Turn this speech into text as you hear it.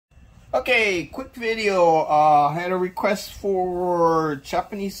Okay, quick video. I had a request for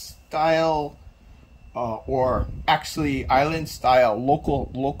Japanese style, or actually island style,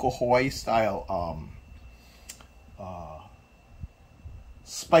 local Hawaii style,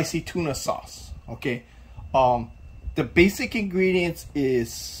 spicy tuna sauce. Okay, the basic ingredients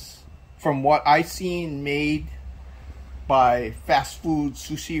is, from what I've seen made by fast food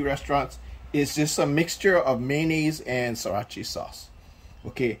sushi restaurants, is just a mixture of mayonnaise and sriracha sauce.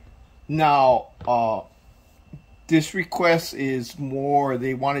 Okay. Now, this request is more,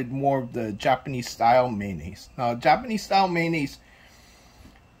 they wanted more of the Japanese style mayonnaise. Now, Japanese style mayonnaise,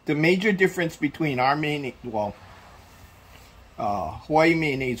 the major difference between our mayonnaise, well, Hawaii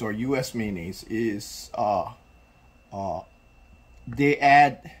mayonnaise or US mayonnaise is they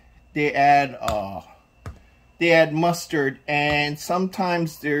add mustard, and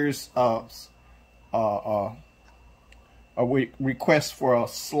sometimes there's a request for a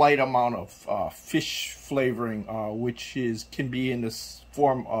slight amount of fish flavoring, which can be in this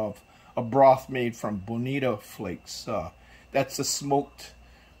form of a broth made from Bonito flakes. That's a smoked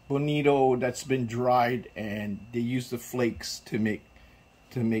Bonito that's been dried, and they use the flakes to make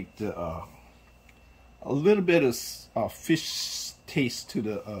the a little bit of fish taste to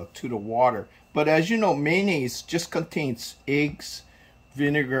the water. But as you know, mayonnaise just contains eggs,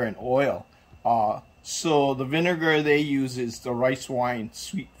 vinegar, and oil. So the vinegar they use is the rice wine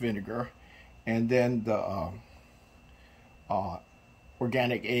sweet vinegar, and then the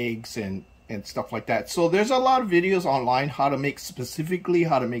organic eggs and stuff like that. So there's a lot of videos online how to make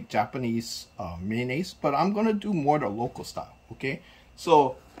Japanese mayonnaise, but I'm gonna do more the local style. Okay,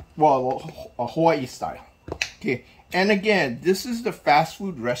 so a Hawaii style. Okay, and again, this is the fast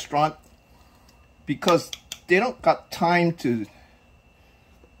food restaurant because they don't got time to,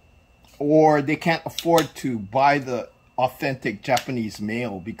 or they can't afford to buy the authentic Japanese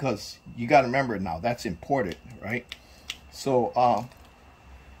mayo, because you got to remember now that's imported, right? So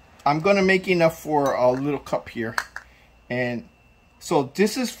I'm gonna make enough for a little cup here, and so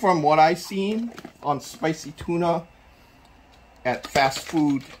this is from what I've seen on spicy tuna at fast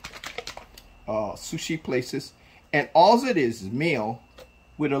food sushi places, and all it is mayo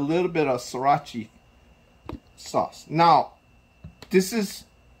with a little bit of sriracha sauce. Now this is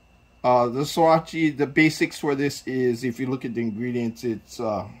the sriracha. The basics for this is, if you look at the ingredients, it's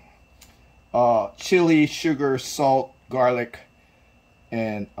chili, sugar, salt, garlic,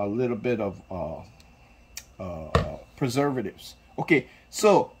 and a little bit of preservatives. Okay,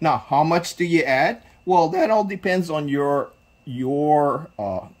 so now how much do you add? Well, that all depends on your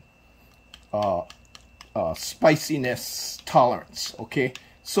spiciness tolerance. Okay,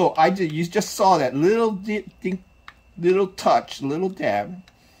 so you just saw that little dab.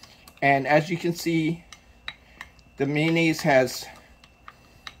 And as you can see, the mayonnaise has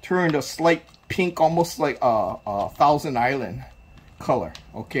turned a slight pink, almost like a Thousand Island color.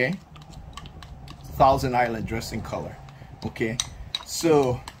 Okay, Thousand Island dressing color. Okay,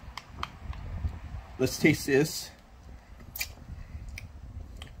 so let's taste this.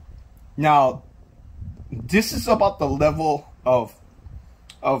 Now, this is about the level of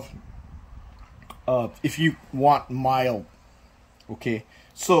if you want mild. Okay,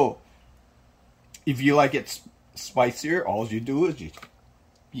 so if you like it spicier, all you do is you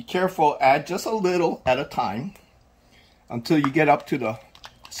be careful, add just a little at a time until you get up to the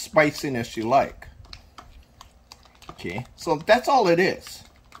spiciness you like. Okay, so that's all it is.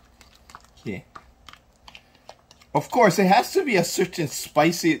 Okay, of course it has to be a certain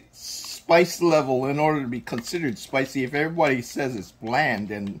spice level in order to be considered spicy. If everybody says it's bland,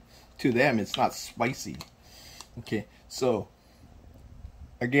 then to them it's not spicy. Okay, so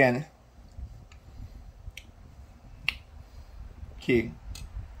again, okay,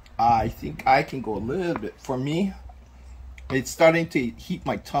 I think I can go a little bit. For me, it's starting to heat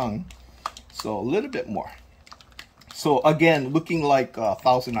my tongue, so a little bit more. So again, looking like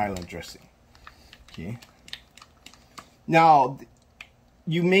Thousand Island dressing. Okay, now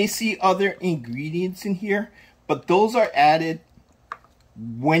you may see other ingredients in here, but those are added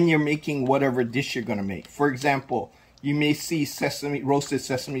when you're making whatever dish you're going to make. For example, you may see roasted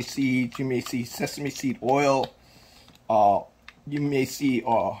sesame seeds, you may see sesame seed oil, you may see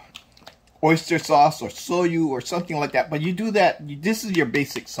oyster sauce or soyu or something like that. But you do that, this is your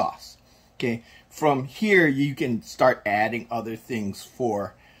basic sauce. Okay, from here you can start adding other things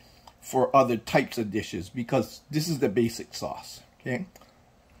for other types of dishes, because this is the basic sauce. Okay.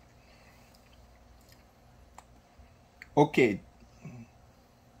 Okay.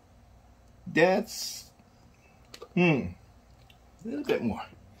 That's a little bit more.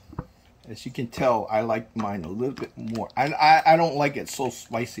 As you can tell, I like mine a little bit more. I don't like it so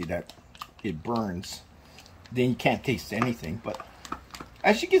spicy that it burns. Then you can't taste anything. But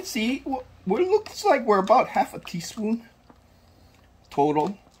as you can see, well, it looks like we're about half a teaspoon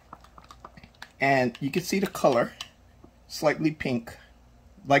total. And you can see the color, slightly pink.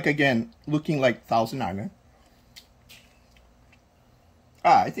 Like again, looking like Thousand Island.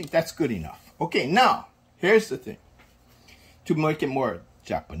 I think that's good enough. Okay, now, here's the thing. To make it more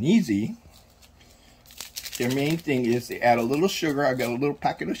Japanesey, their main thing is they add a little sugar. I got a little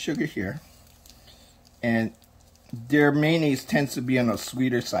packet of sugar here. And their mayonnaise tends to be on the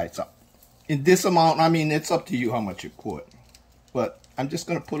sweeter side. So in this amount, I mean, it's up to you how much you put. But I'm just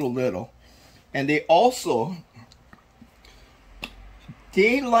going to put a little. And they also,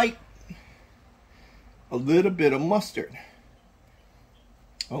 they like a little bit of mustard.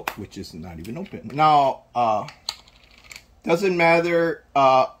 Oh, which is not even open. Now, doesn't matter.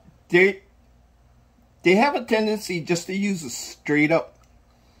 They have a tendency just to use a straight up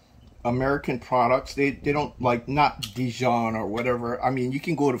American products. They don't like, not Dijon or whatever. I mean, you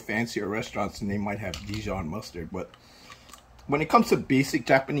can go to fancier restaurants and they might have Dijon mustard, but when it comes to basic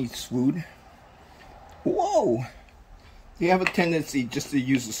Japanese food, whoa, they have a tendency just to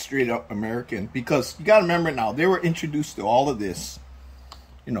use a straight up American, because you gotta remember now, they were introduced to all of this,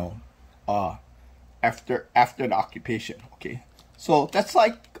 you know, after the occupation. Okay, so that's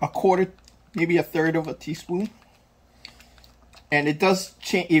like a quarter, maybe a third of a teaspoon. And it does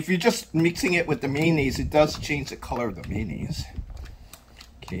change, if you're just mixing it with the mayonnaise, it does change the color of the mayonnaise.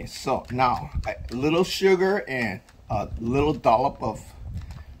 Okay, so now a little sugar and a little dollop of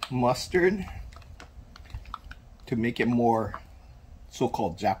mustard to make it more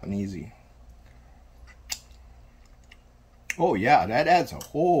so-called Japanesey. Oh yeah, that adds a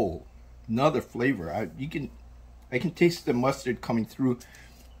whole another flavor. I can taste the mustard coming through.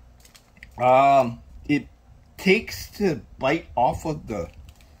 It takes the bite off of the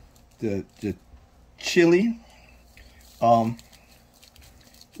chili. A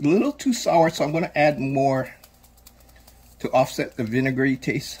little too sour, so I'm going to add more to offset the vinegary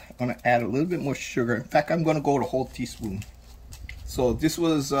taste. I'm going to add a little bit more sugar. In fact, I'm going to go to a whole teaspoon. So this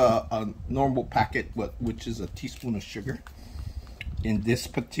was a normal packet, which is a teaspoon of sugar. In this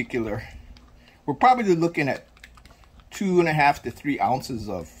particular, we're probably looking at 2.5 to 3 ounces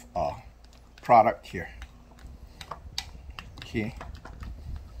of product here. Okay,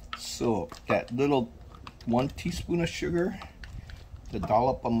 so that little 1 teaspoon of sugar, the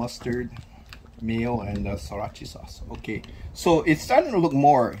dollop of mustard, mayo, and the sriracha sauce. Okay, so it's starting to look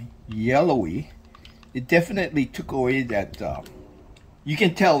more yellowy. It definitely took away that, you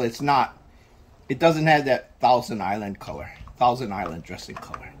can tell it's not, it doesn't have that Thousand Island color, Thousand Island dressing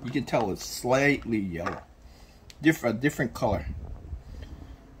color. You can tell it's slightly yellow, different color.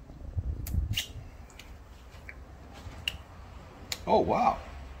 Oh wow,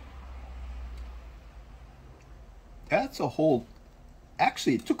 that's a whole,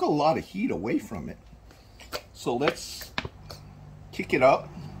 actually it took a lot of heat away from it. So let's kick it up.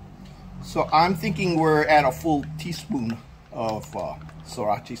 So I'm thinking we're at a full teaspoon of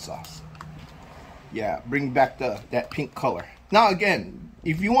sriracha sauce. Yeah, bring back that pink color. Now again,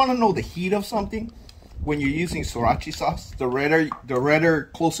 if you want to know the heat of something, when you're using sriracha sauce, the redder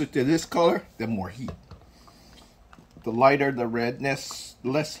closer to this color, the more heat. The lighter the redness,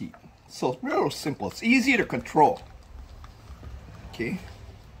 less heat. So it's real simple. It's easy to control. Okay.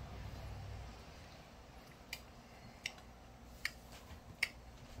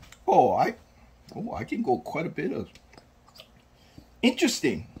 Oh, I can go quite a bit of.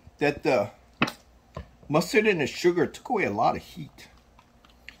 Interesting that the mustard and the sugar took away a lot of heat.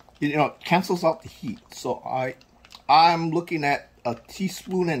 You know, it cancels out the heat. So I'm looking at 1.5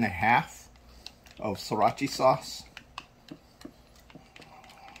 teaspoons of sriracha sauce.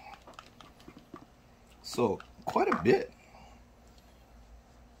 So quite a bit.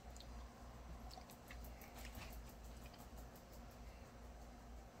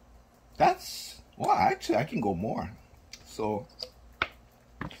 That's, well, actually I can go more. So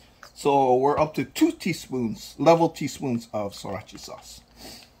we're up to 2 teaspoons, level teaspoons of sriracha sauce.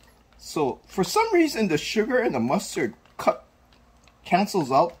 So for some reason the sugar and the mustard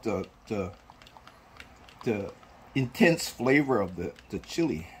cancels out the intense flavor of the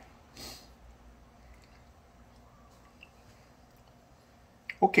chili.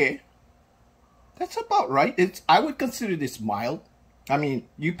 Okay, that's about right. I would consider this mild. I mean,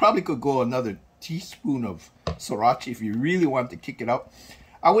 you probably could go another teaspoon of sriracha if you really want to kick it up.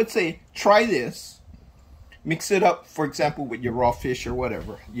 I would say try this. Mix it up, for example, with your raw fish or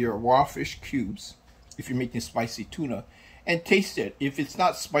whatever, your raw fish cubes, if you're making spicy tuna, and taste it. If it's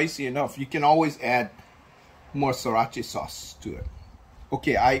not spicy enough, you can always add more sriracha sauce to it.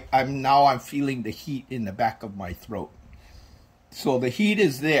 Okay, I'm feeling the heat in the back of my throat. So the heat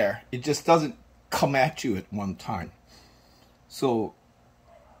is there. It just doesn't come at you at one time. So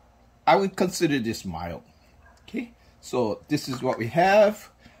I would consider this mild. Okay, so this is what we have.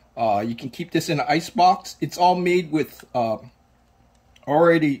 You can keep this in an ice box. It's all made with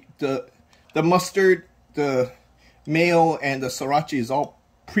already the mustard, the mayo, and the sriracha is all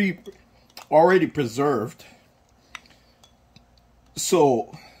already preserved.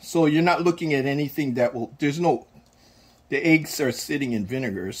 So you're not looking at anything that will, the eggs are sitting in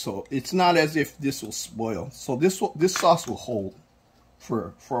vinegar, so it's not as if this will spoil. So this sauce will hold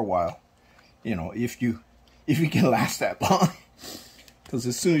for a while, you know, if you can last that long. Because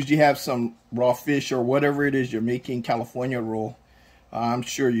as soon as you have some raw fish or whatever it is you're making, California roll, I'm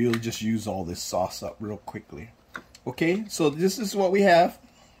sure you'll just use all this sauce up real quickly. Okay, so this is what we have.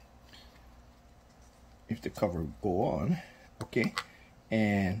 If the cover will go on, okay,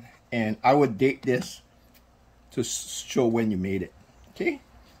 and I would date this to show when you made it. Okay,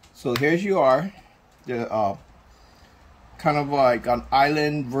 so here's you are, the kind of like an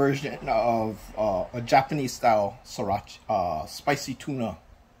island version of a Japanese style sriracha, spicy tuna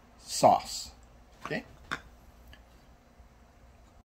sauce. Okay.